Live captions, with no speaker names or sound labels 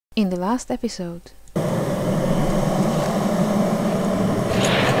In the last episode.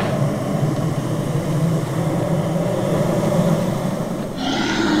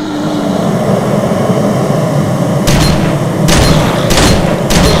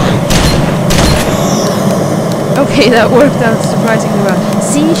 Okay, that worked out surprisingly well.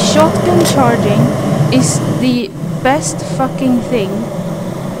 See, shotgun charging is the best fucking thing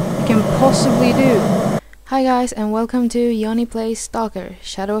you can possibly do. Hi guys, and welcome to Yeonni plays Stalker,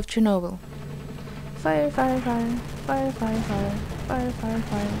 Shadow of Chernobyl. Fire, fire, fire, fire, fire, fire, fire, fire,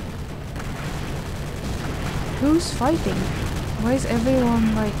 fire. Who's fighting? Why is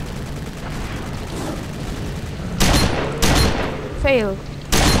everyone like... Fail!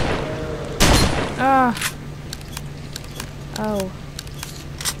 Ah! Oh.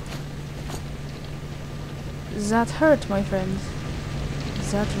 That hurt, my friend.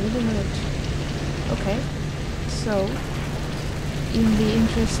 That really hurt. Okay. So, in the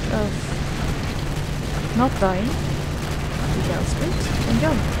interest of not dying, we shall sprint and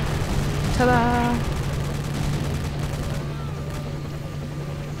jump. Ta-da!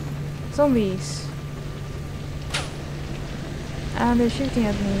 Zombies! And they're shooting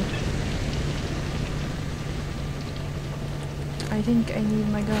at me. I think I need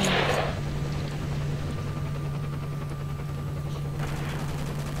my gun.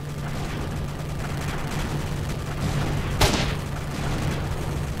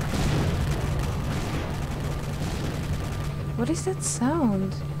 What is that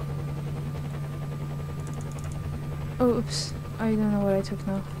sound? Oh, oops. I don't know what I took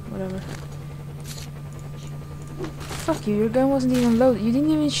now. Whatever. Fuck you, your gun wasn't even loaded. You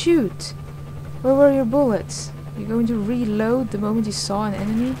didn't even shoot. Where were your bullets? You're going to reload the moment you saw an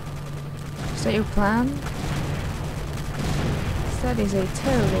enemy? Is that your plan? That is a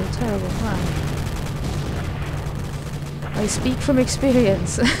terrible, terrible plan. I speak from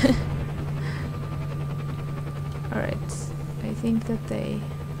experience. Alright. I think that they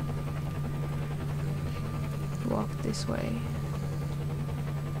walked this way.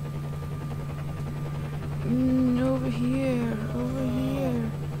 Over here, over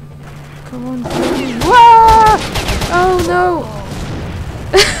here. Come on, please. Whoa! Oh no!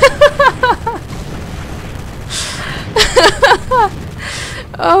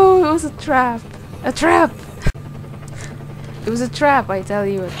 Oh, it was a trap. A trap! It was a trap, I tell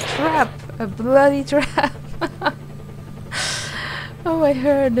you. A trap! A bloody trap! Oh, I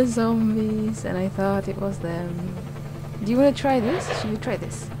heard the zombies and I thought it was them. Do you want to try this? Should we try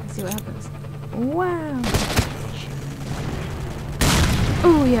this? Let's see what happens. Wow!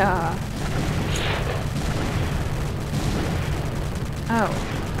 Oh yeah! Ow,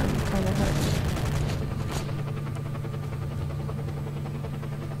 I'm kinda hurt.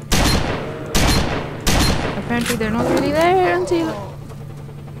 Apparently they're not really there until...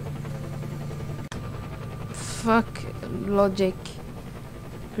 Fuck logic.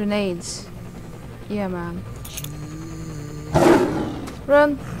 Grenades. Yeah, man.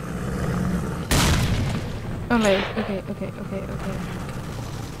 Run! Okay.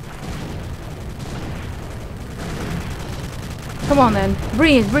 Come on then.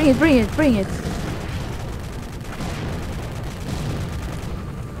 Bring it.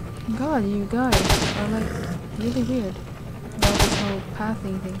 God, you guys are like really weird about this whole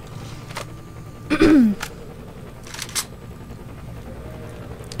pathing thing.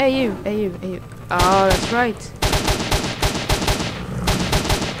 Hey you. Oh, that's right.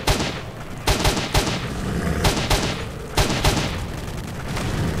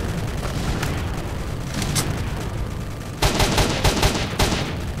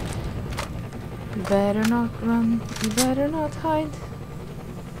 You better not run. You better not hide.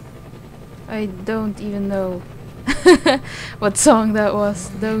 I don't even know what song that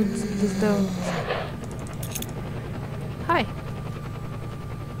was. Just don't. Hi.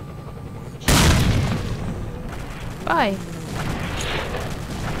 Bye.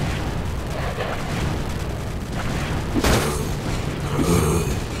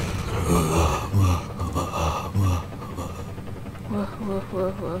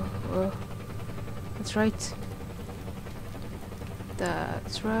 Whoa. That's right.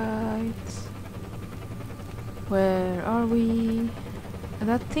 That's right. Where are we?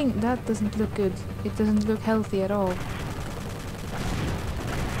 That thing, that doesn't look good. It doesn't look healthy at all.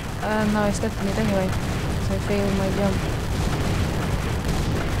 No, I stepped in it anyway. I failed my jump.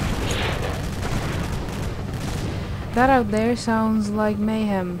 That out there sounds like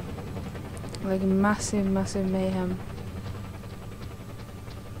mayhem. Like massive mayhem.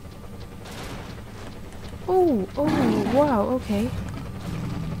 Oh, wow, okay.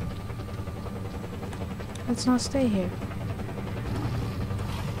 Let's not stay here.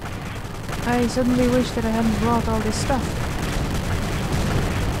 I suddenly wish that I hadn't brought all this stuff.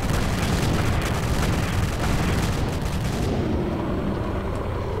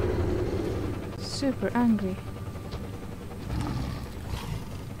 Super angry.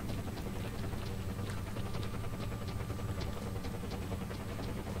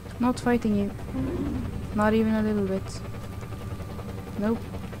 Not fighting you. Not even a little bit. Nope.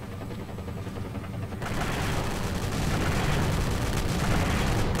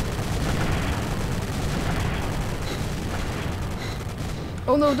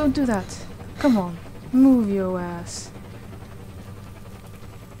 Oh no, don't do that. Come on. Move your ass.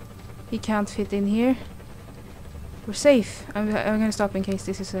 He can't fit in here. We're safe. I'm gonna stop in case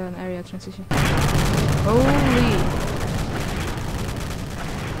this is an area transition. Holy!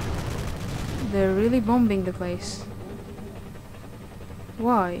 They're really bombing the place.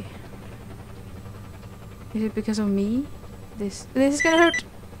 Why? Is it because of me? This is gonna hurt.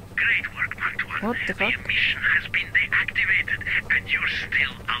 Great work, Part 1. What the fuck? The mission has been deactivated, and you're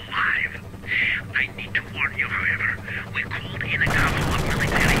still alive. I need to warn you, however. We called in a couple of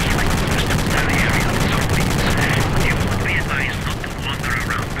military killing forces to clear the area of zombies. You would be advised not to wander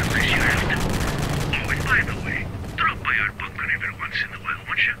around unless you have to. Oh, and by the way, drop by our bunker every once in a while,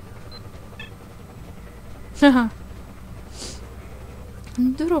 won't you? Haha.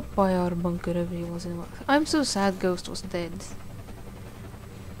 Drop by our bunker every once in a while. I'm so sad Ghost was dead.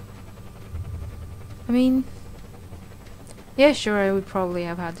 I mean, yeah, sure, I would probably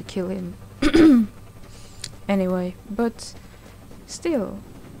have had to kill him anyway, but still,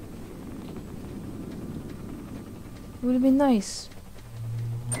 would have been nice.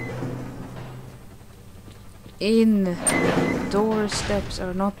 Doorsteps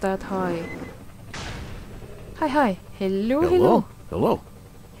are not that high. Hi, hi. Hello, hello. Hello.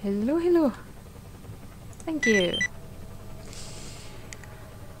 Hello, hello. Thank you.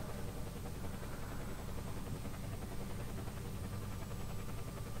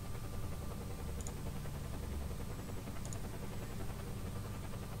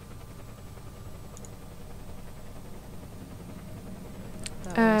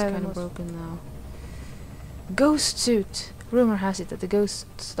 That one's kind of broken now. Ghost suit. Rumor has it that the ghost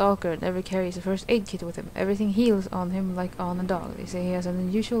stalker never carries a first aid kit with him. Everything heals on him like on a dog. They say he has an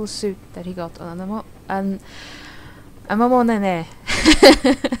unusual suit that he got on a momonene.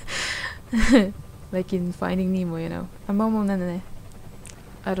 Like in Finding Nemo, you know. A momonene.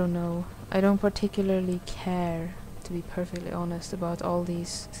 I don't know. I don't particularly care, to be perfectly honest, about all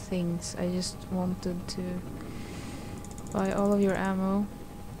these things. I just wanted to buy all of your ammo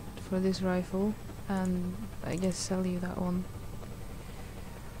for this rifle and I guess sell you that one.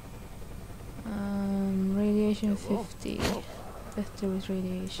 Radiation 50. Better with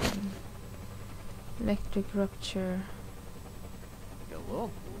radiation. Electric rupture. Hello.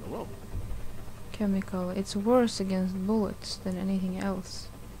 Chemical. It's worse against bullets than anything else.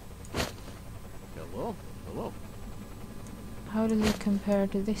 Hello. How does it compare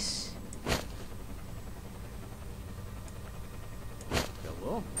to this?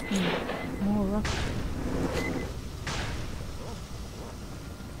 Hello. More rupture.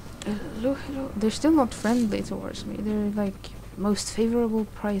 Hello. They're still not friendly towards me. They're like most favorable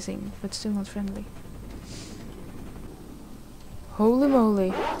pricing, but still not friendly. Holy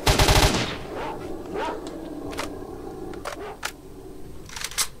moly.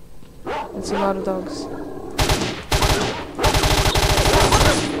 That's a lot of dogs.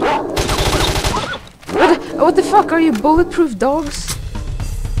 What the fuck, are you bulletproof dogs?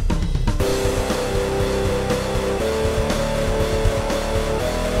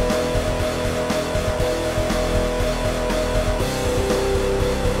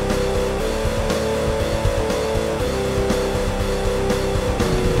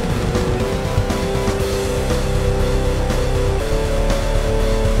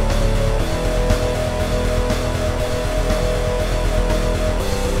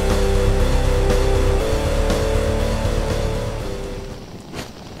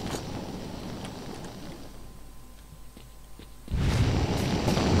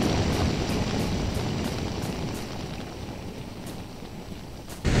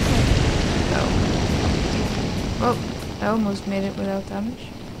 Well, I almost made it without damage.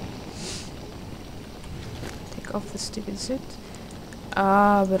 Take off the stupid suit.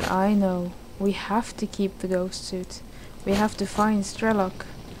 Ah, but I know. We have to keep the ghost suit. We have to find S.T.A.L.K.E.R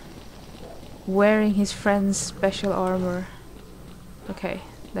wearing his friend's special armor. Okay,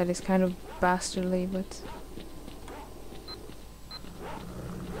 that is kind of bastardly, but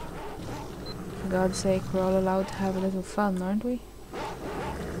for God's sake, we're all allowed to have a little fun, aren't we?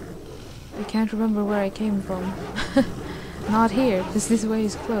 I can't remember where I came from. Not here, because this way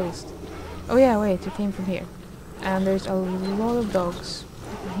is closed. Oh yeah, wait, it came from here. And there's a lot of dogs.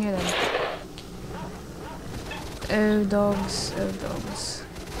 I can hear them. Oh dogs, oh dogs.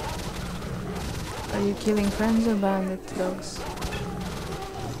 Are you killing friends or bandit dogs?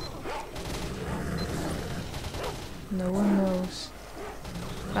 No one knows.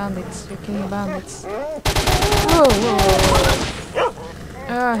 Bandits, you're killing bandits. Whoa, whoa, whoa, whoa.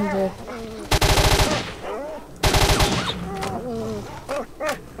 Ah, he's dead.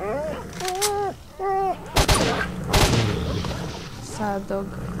 Sad dog.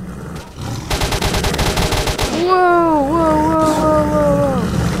 Whoa, whoa, whoa, whoa, whoa, whoa.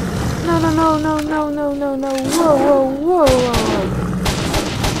 No, no, no, no, no, no, no, no. Whoa, whoa, whoa, whoa,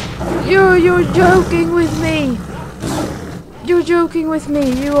 whoa. You're joking with me. You're joking with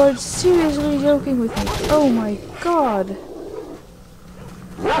me. You are seriously joking with me. Oh my god.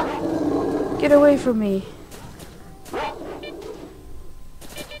 Get away from me.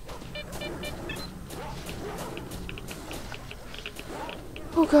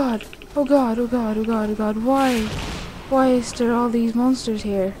 Oh god. Oh god, oh god, oh god, oh god. Why? Why is there all these monsters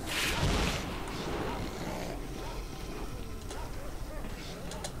here?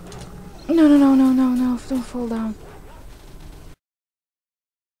 No, no, no, no, no, no. Don't fall down.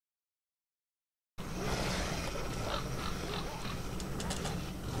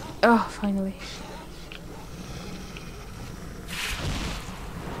 Oh, finally.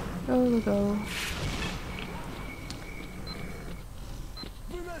 Go, go.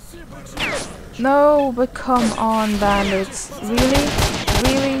 No, but come on, bandits. Really?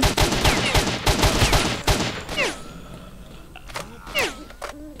 Really?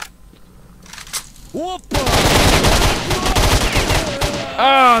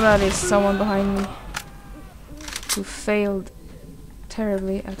 Oh, that is someone behind me who failed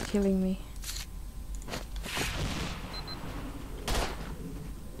terribly at killing me.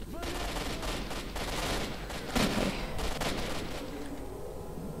 Okay.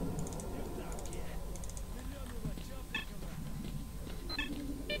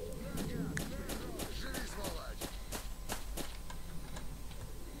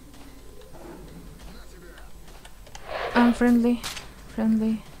 I'm friendly.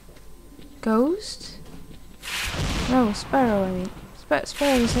 Friendly. Ghost? No, Sparrow, I mean.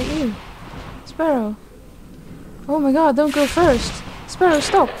 Sparrow, is that you? Sparrow. Oh my god, don't go first. Sparrow,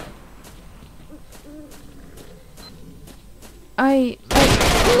 stop. No!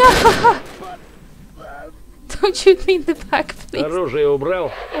 Don't shoot me in the back, please. Оружие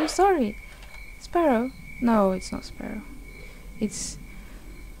убрал. I'm sorry. Sparrow? No, it's not Sparrow. It's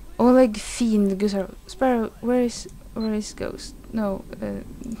Oleg Fiend Gusaro. Sparrow, where is Ghost? No,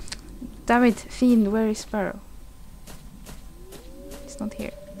 damn it, Fiend, where is Sparrow? It's not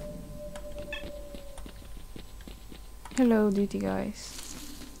here. Hello, duty guys.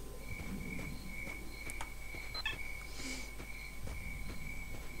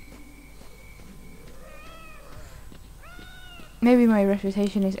 Maybe my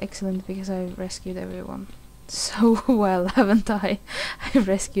reputation is excellent because I've rescued everyone. So well, haven't I? I've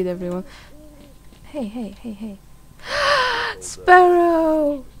rescued everyone. Hey, hey, hey, hey.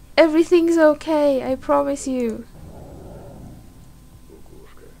 Sparrow! Everything's okay, I promise you.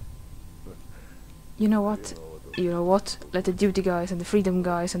 You know what? You know what? Let the duty guys and the freedom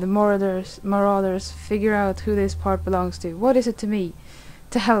guys and the marauders figure out who this part belongs to. What is it to me?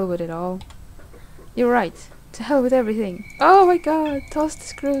 To hell with it all. You're right. To hell with everything. Oh my god! Toss the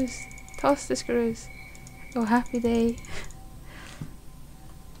screws. Toss the screws. Oh, happy day.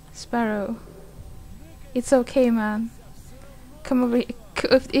 Sparrow. It's okay, man. Come over here.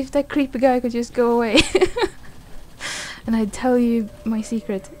 If that creepy guy could just go away. And I'd tell you my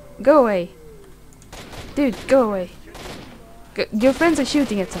secret. Go away. Dude, go away. Your friends are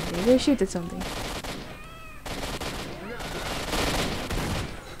shooting at something. They shoot at something.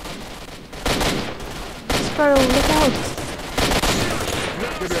 Sparrow, look out!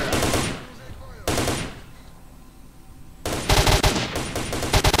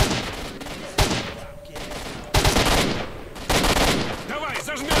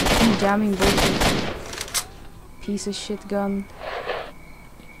 Jamming bullshit. Piece of shit gun.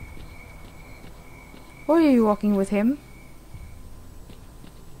 Why are you walking with him?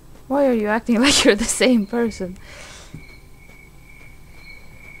 Why are you acting like you're the same person?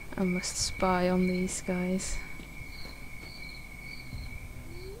 I must spy on these guys.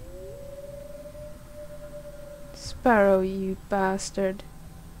 Sparrow, you bastard.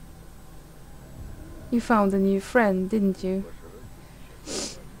 You found a new friend, didn't you?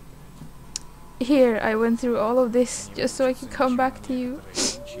 Here, I went through all of this just so I could come back to you.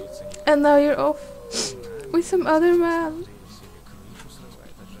 And now you're off with some other man.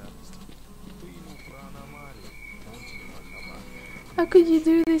 How could you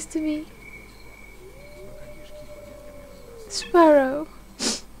do this to me? Sparrow.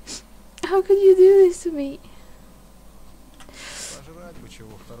 How could you do this to me?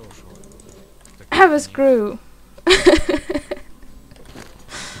 Have a screw.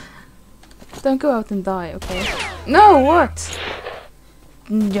 Don't go out and die, okay? No, what?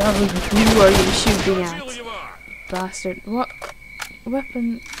 No, who are you shooting at? Bastard. What?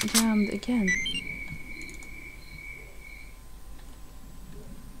 Weapon jammed again.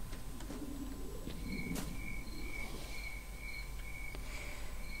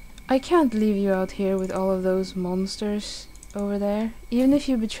 I can't leave you out here with all of those monsters over there. Even if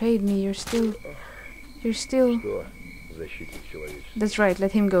you betrayed me, you're still... That's right,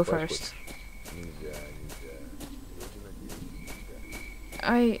 let him go first.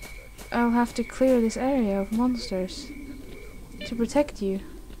 I'll have to clear this area of monsters to protect you.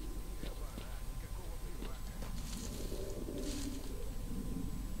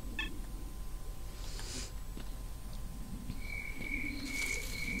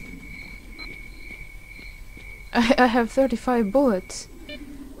 I have 35 bullets.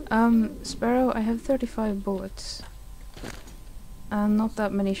 Sparrow, I have 35 bullets. And not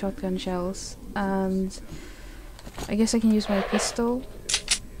that many shotgun shells. And I guess I can use my pistol.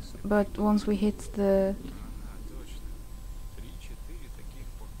 But once we hit the...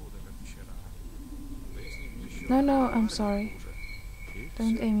 No, I'm sorry.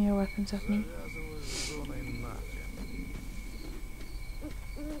 Don't aim your weapons at me.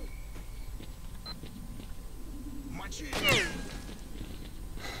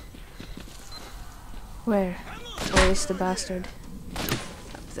 Where? Where is the bastard?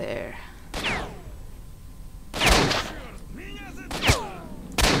 Up there.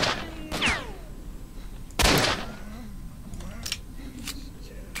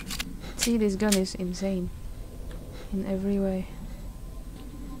 See, this gun is insane. In every way.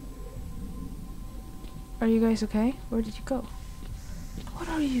 Are you guys okay? Where did you go? What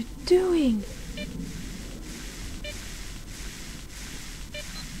are you doing?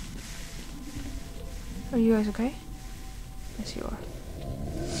 Are you guys okay? Yes, you are.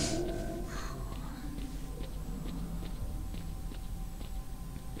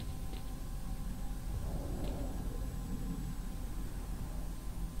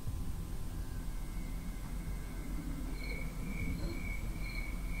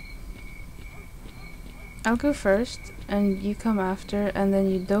 I'll go first, and you come after, and then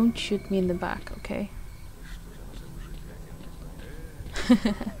you don't shoot me in the back, okay?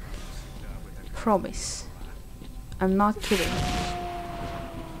 Promise. I'm not kidding.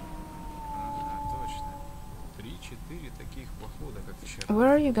 Where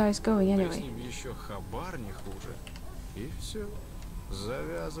are you guys going anyway?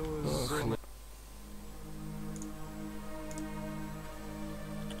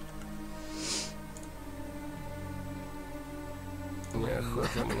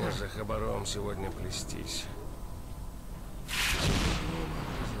 Неохота мне за хабаром сегодня плестись.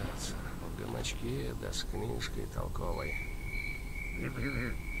 В гамачке, да с книжкой толковой.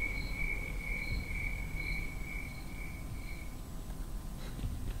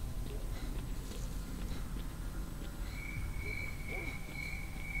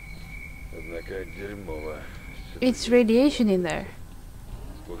 It's radiation in there.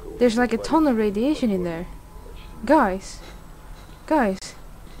 There's like a ton of radiation in there. Guys. Guys.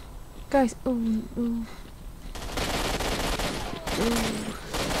 Ooh.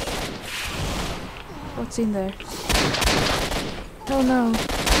 What's in there? Oh no.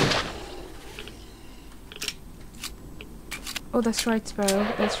 Oh, that's right, Sparrow.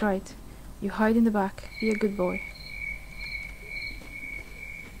 That's right. You hide in the back. Be a good boy.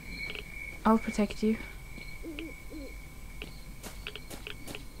 I'll protect you.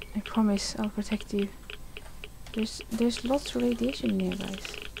 I promise I'll protect you. There's lots of radiation in here,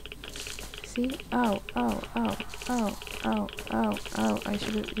 guys. See? Ow. I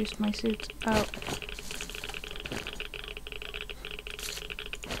should have used my suit. Ow.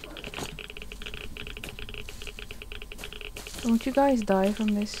 Won't you guys die from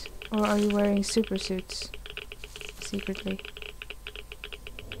this? Or are you wearing super suits? Secretly.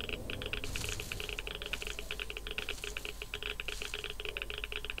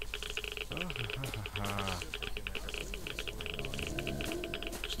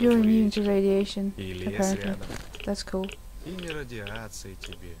 You're immune to radiation, apparently. That's cool. И ни радиации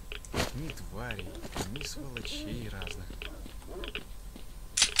тебе, ни тварей, ни сволочей разных.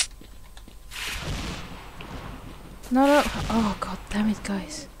 No. Oh, god damn it,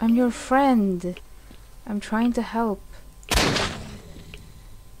 guys. I'm your friend. I'm trying to help.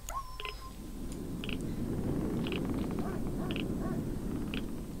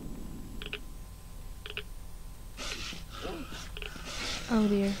 Oh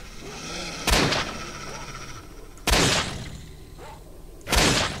dear.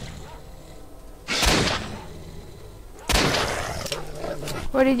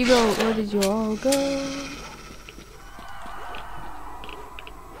 Where did you go? Where did you all go?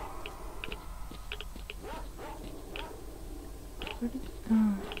 Where did...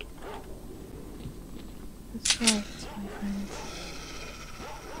 Oh. That's right, my friend.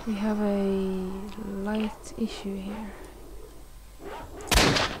 We have a light issue here.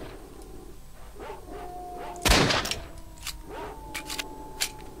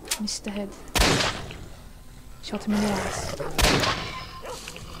 Missed the head. Shot him in the ass.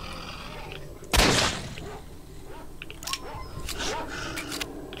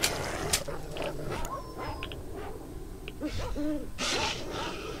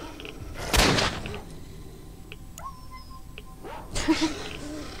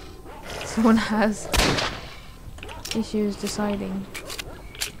 Someone has issues deciding.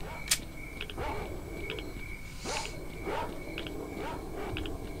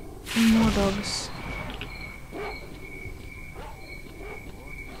 More dogs.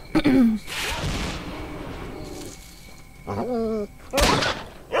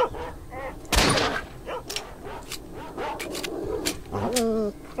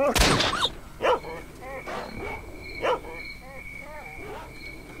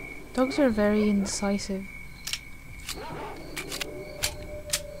 Dogs are very indecisive.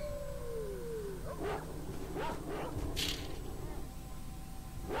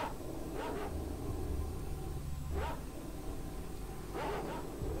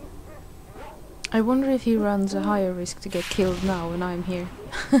 I wonder if he runs a higher risk to get killed now when I'm here.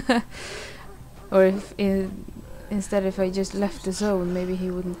 Or if instead if I just left the zone, maybe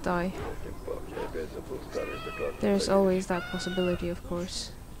he wouldn't die. There's always that possibility, of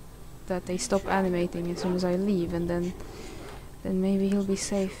course, that they stop animating as soon as I leave, and then maybe he'll be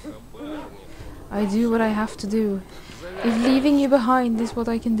safe. I do what I have to do. If leaving you behind is what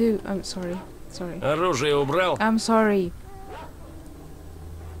I can do... I'm sorry. Оружие убрал? I'm sorry.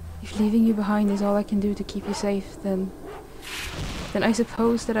 If leaving you behind is all I can do to keep you safe, then I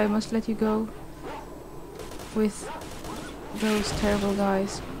suppose that I must let you go with those terrible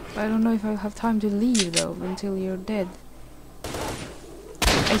guys. I don't know if I'll have time to leave though until you're dead.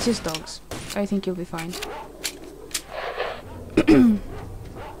 It's just dogs. I think you'll be fine.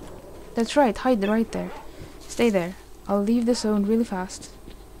 That's right, hide right there. Stay there. I'll leave the zone really fast.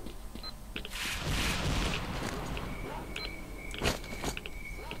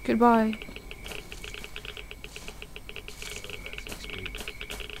 Goodbye.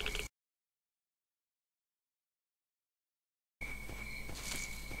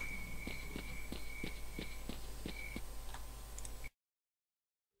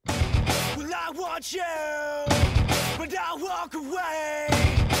 Well, I want you, but I walk away,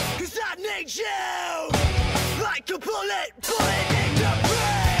 'cause I need you.